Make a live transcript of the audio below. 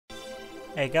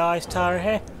Hey guys, Tara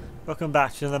here. Welcome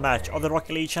back to another match of the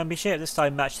Rocket League Championship, this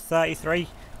time match 33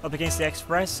 up against the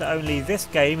Express. Only this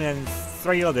game and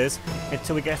 3 others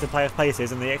until we get to the playoff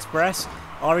places, and the Express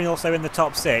are also in the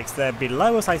top 6. They're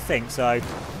below us I think, so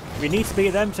we need to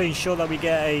beat them to ensure that we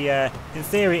get a, in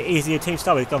theory, easier team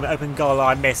start with. Got an open goal.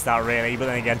 I missed that really, but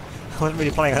then again, I wasn't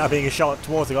really planning on that being a shot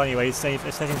towards the goal anyway, setting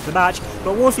to the match.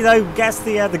 But Wolfie though gets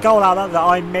the goal out of that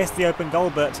I missed the open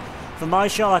goal, but for my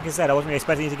shot, like I said, I wasn't really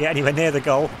expecting to get anywhere near the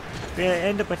goal. We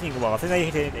end up hitting, well, I think they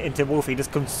hit it into Wolfie,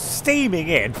 just comes steaming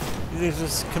in. It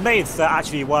was committed to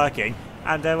actually working.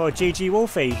 And well, GG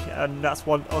Wolfie, and that's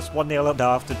us 1-0 up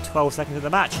now after 12 seconds of the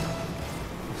match.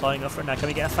 Flying off right now, can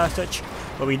we get a first touch?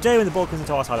 Well, we do, and the ball comes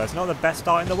into our side. It's not the best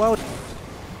start in the world.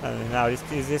 And now, is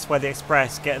this where the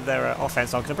Express get their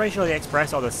offense on? Because I'm pretty sure the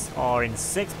Express are in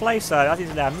 6th place, so as it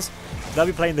stands, they'll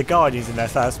be playing the Guardians in their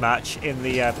first match in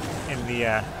the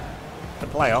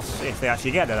playoffs, if they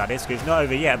actually get there, that is, because it's not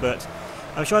over yet, but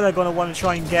I'm sure they're going to want to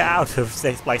try and get out of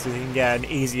 6th place so they can get an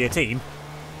easier team.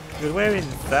 Because we're in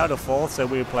 3rd or 4th, so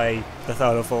we'll play the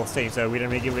 3rd or 4th team, so we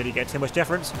don't really get too much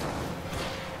difference.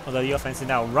 Although the offense is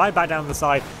now right back down the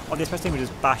side of the Express team. We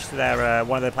just bashed their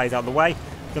one of their players out of the way,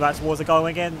 go back towards the goal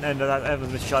again, and that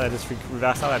was a shot there, just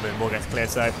reversed out there, but the ball gets cleared,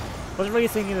 so wasn't really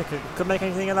thinking they could make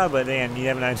anything of that, but in the end, you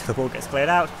never know until the ball gets cleared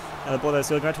out. And the ball is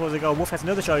still going towards the goal. Wolf has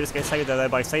another shot, just gets saved there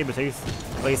by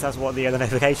Sabretooth. At least that's what the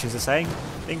notifications are saying.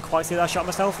 Didn't quite see that shot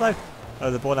myself though.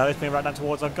 The ball now is being right down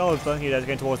towards our goal. But is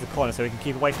going towards the corner, so we can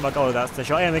keep away from our goal. That's the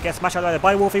shot. And it gets smashed out there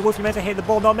by Wolfie. Wolfie meant to hit the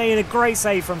ball, not me. And a great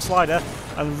save from Slider.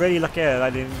 And really lucky they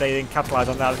didn't capitalise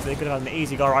on that. They could have had an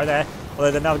easy goal right there.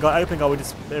 Although they've now got open goal, which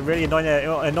is really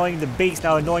annoying the Beast,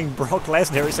 now annoying Brock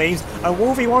Lesnar it seems. And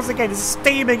Wolfie once again is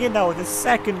steaming in now with his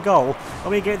 2nd goal.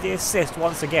 And we get the assist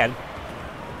once again.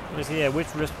 Which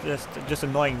was just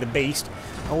annoying the Beast.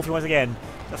 And Wolfie once again,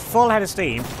 a full head of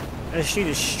steam, and shoot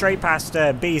it straight past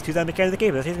Beast, who then became the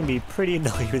keeper. He's going to be pretty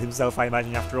annoyed with himself, I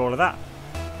imagine, after all of that.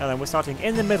 And then we're starting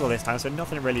in the middle this time, so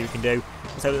nothing really we can do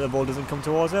so that the ball doesn't come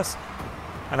towards us.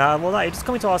 And well, it's just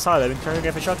coming to our side though. We're trying to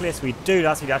go for shot list. We do.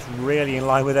 That's really in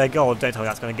line with their goal. Don't tell me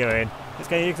that's going to go in. It's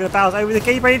going to the bounce over the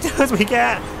keeper. And it does. We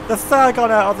get the 3rd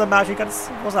goal out of the match. We got,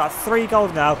 what's that? 3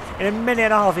 goals now in a minute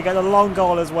and a half. We get the long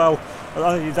goal as well.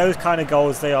 Those kind of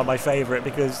goals, they are my favourite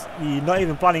because you're not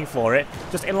even planning for it.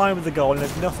 Just in line with the goal, and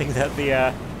there's nothing that the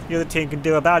other team can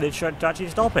do about it to actually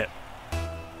stop it.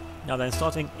 Now then,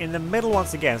 starting in the middle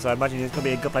once again. So I imagine it's going to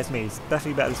be a good place for me. It's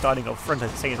definitely better than starting up front,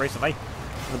 I've seen it recently.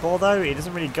 The ball though, it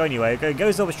doesn't really go anywhere. It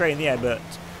goes over straight in the air, but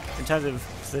in terms of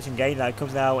position gain, it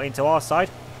comes now into our side.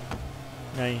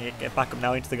 Now you get back up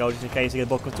now into the goal just in case the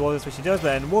ball comes towards us, which he does.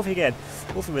 But then Wolfie again,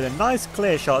 Wolfie with a nice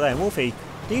clear shot there. And Wolfie,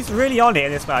 he's really on it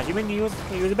in this match. I mean, he was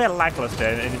a bit lackluster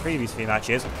in the previous few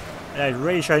matches, and he's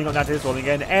really showing up now to this one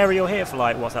again. Aerial hit for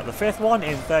like what's that? The 5th one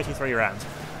in 33 rounds,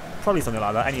 probably something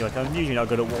like that. Anyway, I'm usually not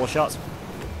good at wall shots.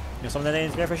 You know, someone that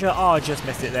needs to go for a shot. Oh, I just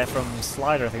missed it there from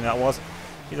Slider, I think that was.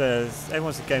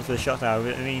 Everyone's going for the shot now.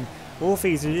 I mean,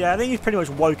 Wolfie's, I think he's pretty much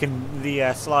woken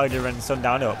the Slider and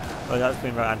Sundown up. But that's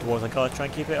been right down towards the goal, try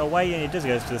and keep it away, and it does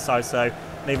go to the side, so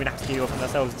they even have to keep it up from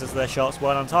themselves just their shots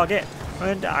weren't on target.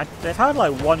 And they've had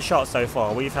like 1 shot so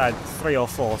far. We've had 3 or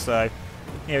 4, so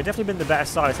yeah, we've definitely been the better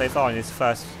side so far in this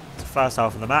first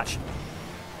half of the match.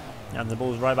 And the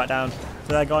ball's right back down to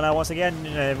their goal now once again.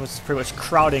 Everyone's pretty much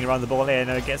crowding around the ball here.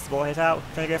 No, gets the ball hit out.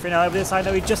 Trying to go through now over this side.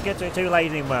 No, we just get to it too late.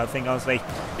 Well, I think honestly,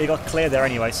 it got cleared there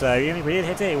anyway. So even if we did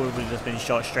hit it, it would have just been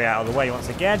shot straight out of the way once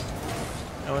again.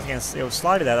 And once again, it was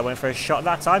Slider there that went for a shot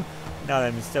that time. Now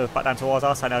then, still back down towards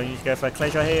us. I know you need to go for a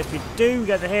clear shot here. If we do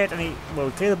get the hit, and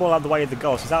we clear the ball out of the way of the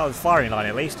goal, so it's out of the firing line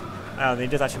at least. And he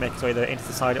does actually make his way there into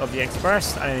the side of the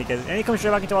Express, and he comes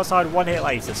straight back into our side 1 hit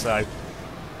later. So.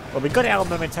 Well, we got it out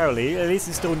momentarily. At least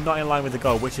it's still not in line with the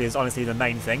goal, which is honestly the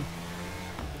main thing.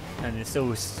 And it's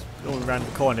still all around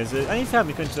the corners. Any time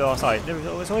we come to our side,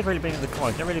 it's always really been in the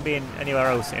corners. Not really been anywhere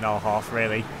else in our half,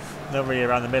 really. Not really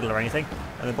around the middle or anything.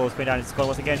 And the ball's coming down into the corner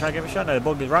once again, trying to give a shot. No, the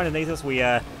ball goes right underneath us.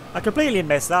 I completely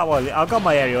missed that one. I've got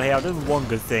my aerial here. I've done one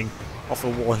good thing off a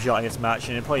wall shot in this match,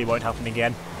 and it probably won't happen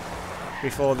again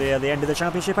before the end of the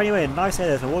championship anyway. Nice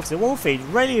header for Wolfie. Wolfie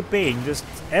really being just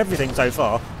everything so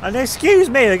far. And excuse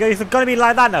me, it's going to be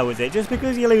like that now, is it? Just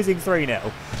because you're losing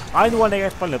 3-0. I'm the one that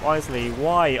gets spun up. Honestly,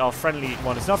 why our friendly...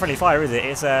 Well, it's not friendly fire, is it?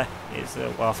 It's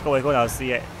well, I forgot what it's called now. It's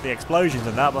the explosions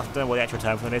and that, but I don't know what the actual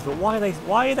term for them is. But why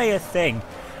are they a thing?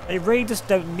 They really just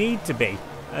don't need to be.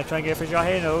 Try and go for a shot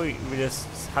here. No, we just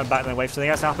hand back and wait for something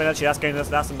else to happen. Actually,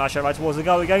 that's a nice shot right towards the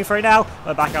goal. We're going for it now.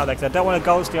 We're back out there because I don't want a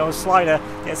goal steal. Slider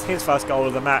gets his first goal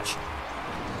of the match.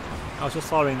 I was just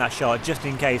following that shot just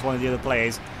in case one of the other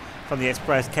players from the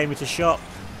Express came into shot.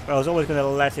 But I was always going to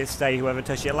let it stay whoever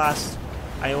touched it last.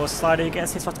 And it was sliding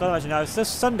against his first goal. As you know, it's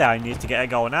just Sundown needs to get a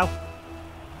goal now.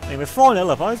 I mean, we're 4-0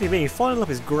 up. Honestly, being 4-0 up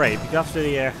is great because after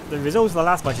the results of the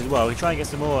last match as well, we try and get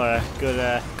some more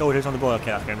good goal hits on the ball. Okay,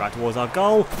 that's going back towards our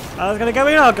goal. And that's going to go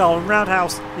in our goal. And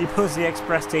Roundhouse, he puts the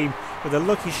Express team with a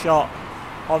lucky shot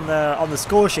on the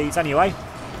score sheets anyway.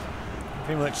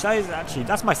 Pretty much,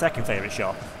 that's my second favourite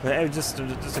shot. It was just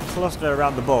a cluster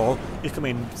around the ball. Just come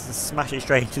in, just smash it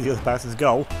straight into the other person's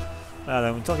goal.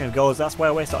 Then we're talking of goals, that's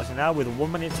where we're starting now with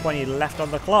 1 minute 20 left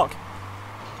on the clock.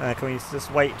 Can we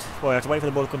just wait? Well, we have to wait for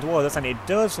the ball to come towards us, and it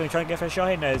does. So we try and get for a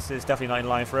shot in. No, it's definitely not in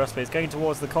line for us, but it's going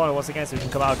towards the corner once again, so we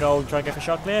can come out of goal and try and get for a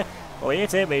shot clear. Well, we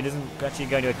hit it, but he doesn't actually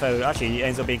go into a close. Actually, he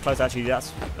ends up being close. Actually,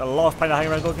 that's a lot of playing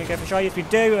hanging around goal. Can we get for a shot? Yes, we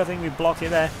do. I think we blocked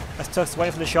it there. That's Tuck's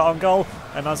waiting for the shot on goal.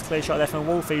 A nice clear shot there from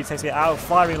Wolfie. He takes it out,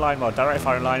 firing line, well, direct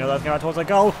firing line. That's going out towards the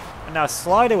goal. And now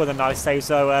Slider with a nice save.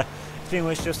 So pretty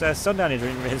much just Sundown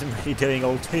isn't really doing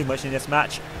all too much in this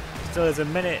match. Still there's a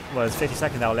minute, well there's 50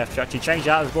 seconds now left to actually change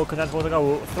that as the ball comes down towards the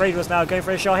goal. Three of us now going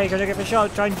for a shot here, going to go for a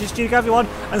shot, trying to just juke everyone,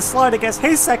 and Slider gets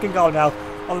his second goal now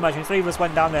on the match. And three of us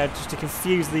went down there just to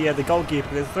confuse the goalkeeper,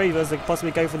 because three of us could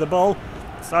possibly go for the ball.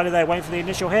 Slider there waiting for the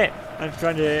initial hit, and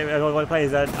trying to play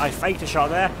is I faked a shot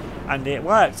there, and it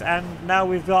worked. And now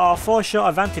we've got our 4-shot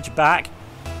advantage back.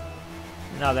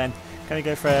 Now then, going to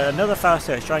go for another fast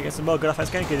touch, try and get some more good offense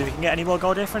going, because if we can get any more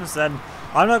goal difference, then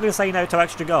I'm not going to say no to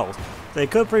extra goals. They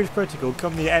could prove critical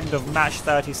come the end of match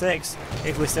 36,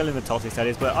 if we're still in the top 6 that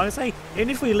is. But honestly, even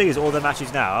if we lose all the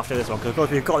matches now after this one, because of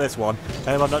course we've got this one, and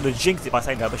I'm not going to jinx it by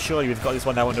saying that, but surely we've got this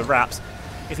one now under wraps.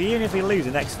 Even if we lose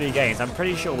the next 3 games, I'm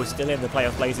pretty sure we're still in the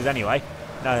playoff places anyway.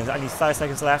 Now there's only 30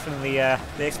 seconds left, and the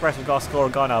Express have got to score a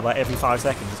goal now about every 5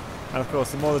 seconds. And of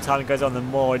course, the more the time goes on, the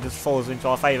more it just falls into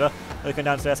our favour. Looking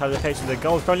down to the side of the pitch, and the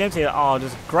goal's probably empty. Oh,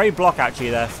 just great block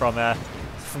actually there from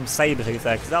Sabretooth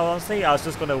there, because honestly I was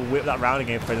just going to whip that round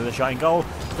again for another shot in goal.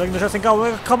 Looking at the shot in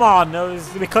goal, come on,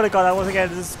 we could have got that once again.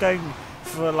 Just going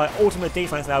for like ultimate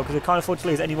defense now, because we can't afford to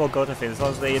lose any more goal defense.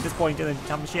 Honestly, at this point in the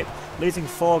championship, losing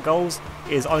 4 goals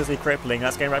is honestly crippling.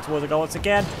 That's going right towards the goal once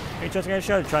again. Interesting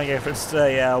show, trying to go for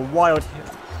a wild.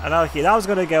 And okay, that was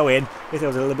going to go in if there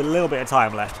was a little bit of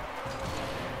time left.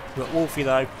 But Wolfie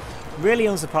though, really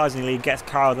unsurprisingly, gets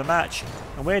car of the match,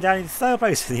 and we're down in 3rd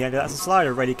place at the end. That's a Slider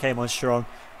already came on strong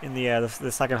in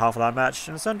the second half of that match,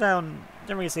 and Sundown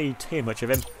didn't really see too much of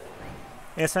him.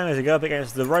 It's time to go up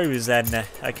against the Rovers then,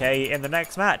 okay, in the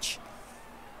next match.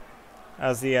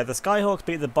 As the Skyhawks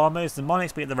beat the Bombers, the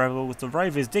Monarchs beat the Rebels, the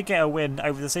Rovers did get a win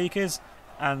over the Seekers,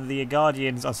 and the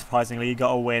Guardians, unsurprisingly,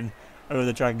 got a win over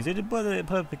the Dragons. It did put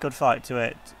up a good fight to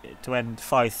end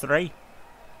 5-3.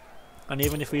 And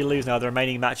even if we lose now the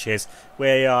remaining matches,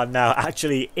 we are now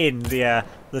actually in the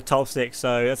top 6.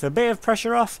 So that's a bit of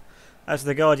pressure off, as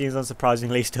the Guardians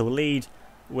unsurprisingly still lead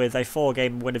with a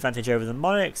 4-game win advantage over the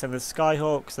Monarchs and the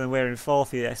Skyhawks, and we're in 4th,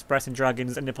 the Express and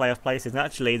Dragons in the playoff places. And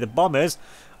actually the Bombers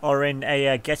are in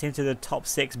a get into the top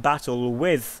 6 battle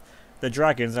with the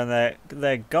Dragons, and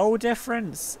their goal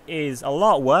difference is a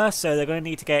lot worse, so they're going to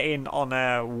need to get in on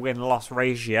a win-loss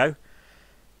ratio.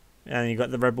 And you've got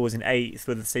the Rebels in 8th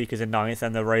with the Seekers in 9th,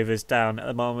 and the Rovers down at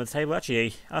the bottom of the table.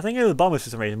 Actually, I think it was the Bombers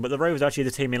for some reason, but the Rovers are actually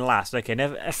the team in last. Okay,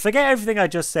 forget everything I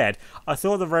just said. I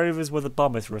thought the Rovers were the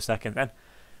Bombers for a second then.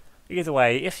 Either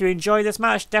way, if you enjoyed this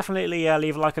match, definitely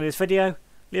leave a like on this video,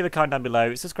 leave a comment down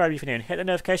below, subscribe if you're new, and hit the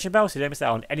notification bell so you don't miss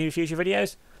out on any future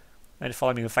videos. And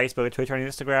follow me on Facebook, Twitter and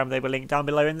Instagram, they will link down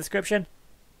below in the description.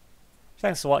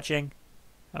 Thanks for watching,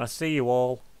 and I'll see you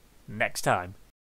all next time.